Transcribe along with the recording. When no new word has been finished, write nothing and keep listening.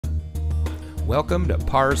welcome to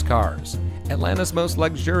Parr's Cars, Atlanta's most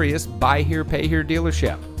luxurious buy here, pay here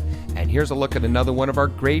dealership. And here's a look at another one of our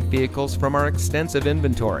great vehicles from our extensive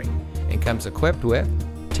inventory. It comes equipped with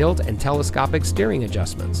tilt and telescopic steering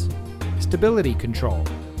adjustments, stability control,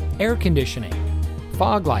 air conditioning,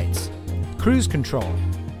 fog lights, cruise control,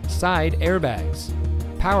 side airbags,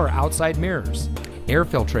 power outside mirrors, air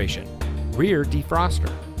filtration, rear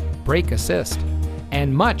defroster, brake assist,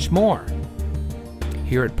 and much more.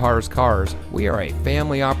 Here at Parr's Cars, we are a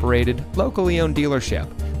family-operated, locally owned dealership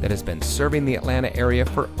that has been serving the Atlanta area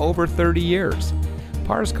for over 30 years.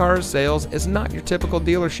 Parr's Cars Sales is not your typical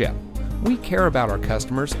dealership. We care about our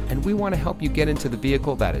customers and we want to help you get into the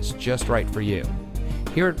vehicle that is just right for you.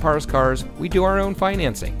 Here at Parr's Cars, we do our own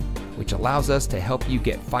financing, which allows us to help you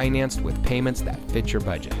get financed with payments that fit your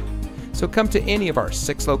budget. So come to any of our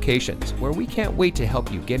 6 locations where we can't wait to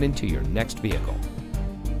help you get into your next vehicle.